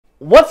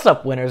What's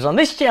up, winners? On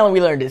this channel,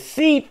 we learn to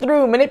see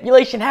through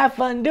manipulation, have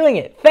fun doing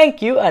it.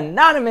 Thank you,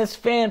 anonymous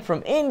fan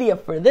from India,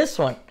 for this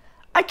one.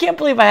 I can't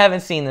believe I haven't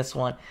seen this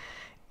one.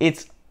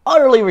 It's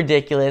utterly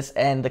ridiculous,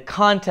 and the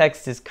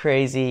context is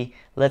crazy.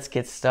 Let's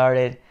get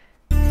started.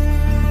 What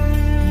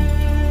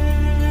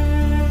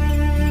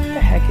the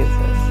heck is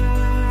this?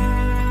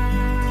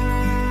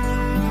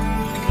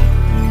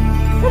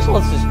 First of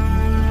all, it's just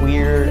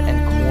weird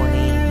and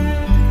corny.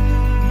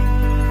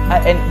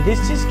 And this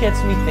just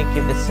gets me thinking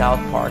of the South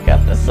Park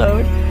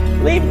episode.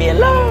 Leave me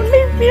alone,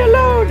 leave me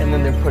alone. And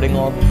then they're putting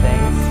all the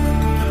things.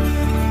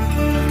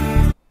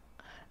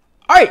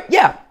 Alright,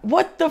 yeah,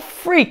 what the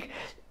freak?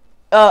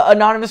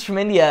 Anonymous from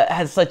India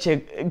has such a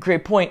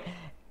great point.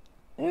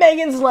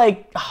 Meghan's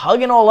like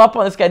hugging all up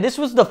on this guy. This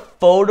was the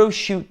photo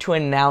shoot to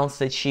announce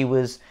that she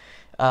was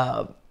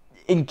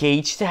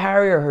engaged to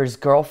Harry or his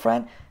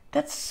girlfriend.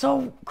 That's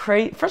so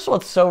crazy. First of all,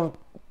 it's so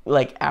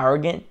like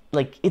arrogant.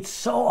 Like, it's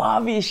so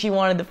obvious she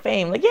wanted the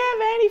fame. Like, yeah,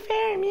 Vanity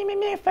Fair,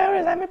 me,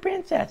 photos, I'm a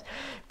princess.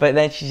 But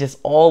then she's just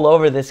all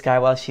over this guy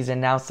while she's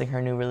announcing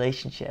her new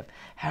relationship.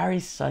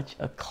 Harry's such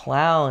a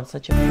clown,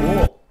 such a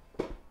fool.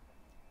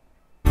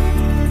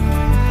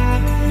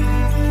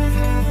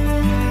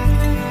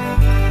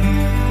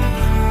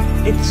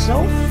 It's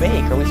so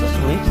fake. Are we supposed to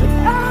believe? She's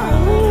like,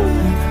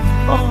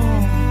 oh,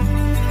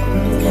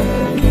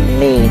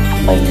 me, I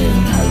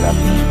love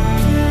me.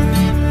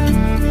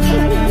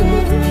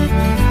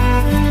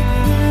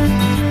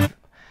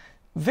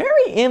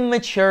 Very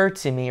immature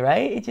to me,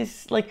 right? It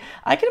just, like,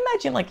 I can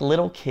imagine, like,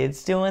 little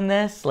kids doing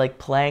this, like,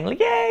 playing, like,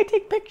 yay,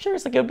 take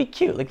pictures. Like, it would be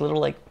cute. Like, little,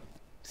 like,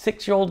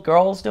 6-year-old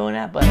girls doing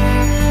that. But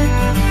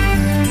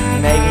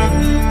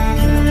Meghan,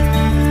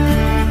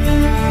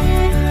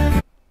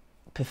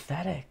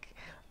 pathetic.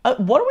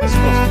 What are we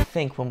supposed to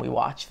think when we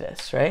watch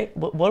this, right?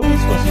 What are we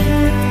supposed to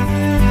think?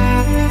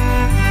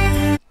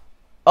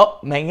 Oh,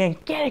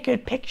 Meghan, get a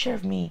good picture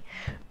of me.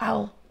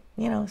 I'll,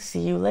 see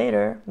you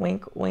later.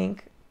 Wink,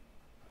 wink.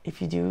 If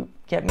you do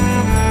get me.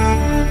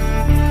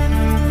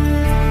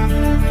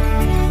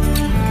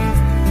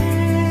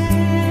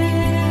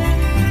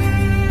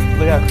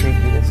 Look how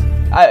creepy this is.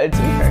 To be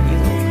fair, he's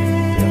a little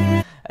creepy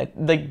too.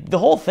 Like, the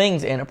whole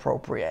thing's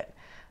inappropriate.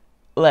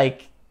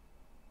 Like,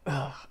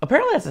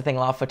 apparently that's the thing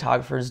a lot of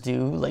photographers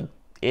do. Like,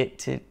 it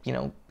to,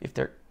 if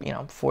they're,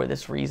 for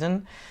this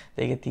reason,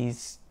 they get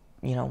these,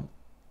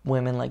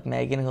 women like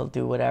Meghan who'll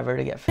do whatever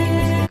to get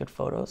famous, get good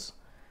photos.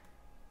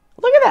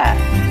 Look at that.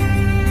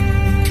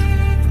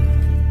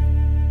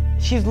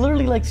 She's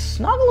literally like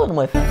snuggling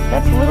with him.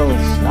 That's literally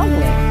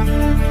snuggling.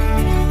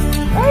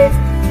 Right?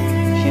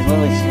 She's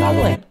literally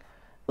snuggling.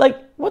 Like,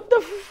 what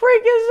the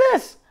freak is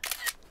this?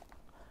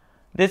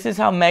 This is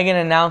how Meghan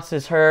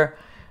announces her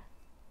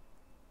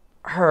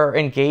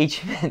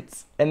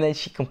engagements. And then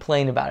she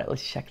complained about it.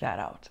 Let's check that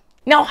out.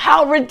 Now,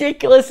 how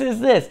ridiculous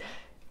is this?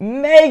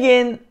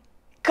 Meghan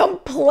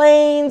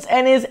complains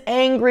and is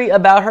angry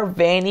about her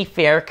Vanity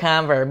Fair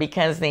cover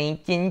because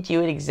they didn't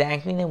do it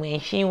exactly the way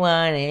she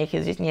wanted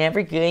because it's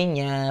never good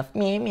enough.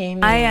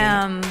 I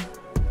am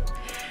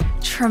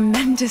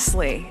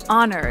tremendously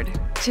honored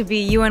to be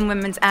UN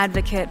Women's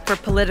advocate for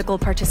political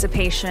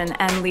participation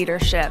and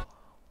leadership.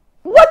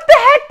 What the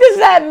heck does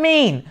that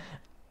mean?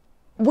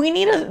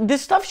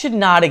 This stuff should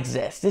not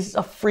exist. This is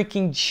a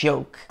freaking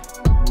joke.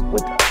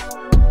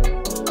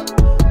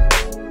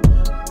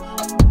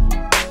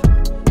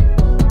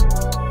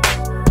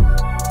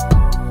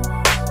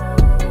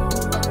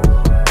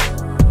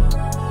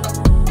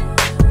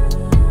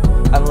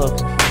 I'm a little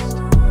confused.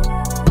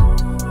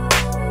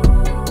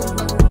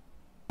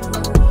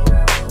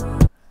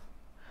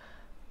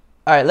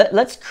 All right,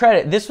 let's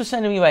credit. This was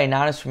sent to me by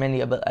Anonymous from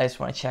India, but I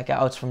just want to check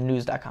out. Oh, it's from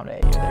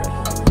news.com.au.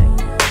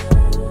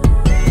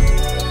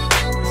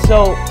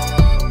 So,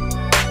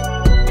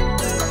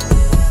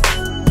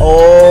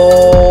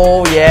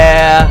 oh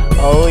yeah.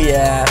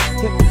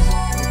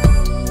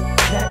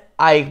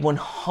 I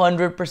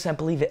 100%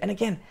 believe it. And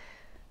again,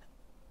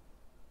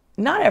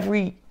 not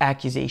every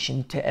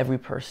accusation to every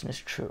person is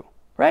true,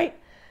 right?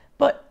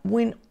 But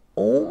when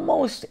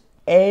almost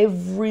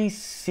every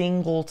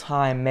single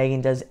time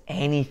Meghan does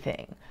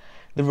anything,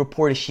 the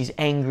report is she's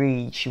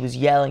angry, she was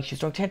yelling, she was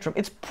throwing tantrum,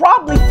 it's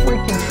probably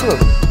freaking true.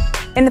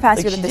 In the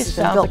past year that this has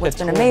been built, what's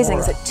been amazing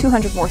is that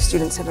 200 more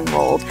students have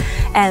enrolled,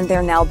 and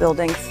they're now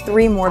building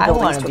 3 more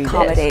buildings to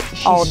accommodate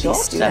all of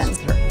these students.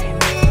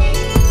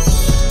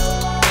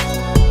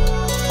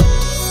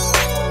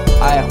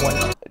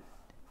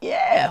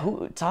 Yeah,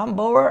 Tom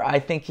Bower, I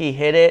think he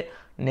hit it,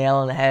 nail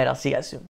on the head. I'll see you guys soon.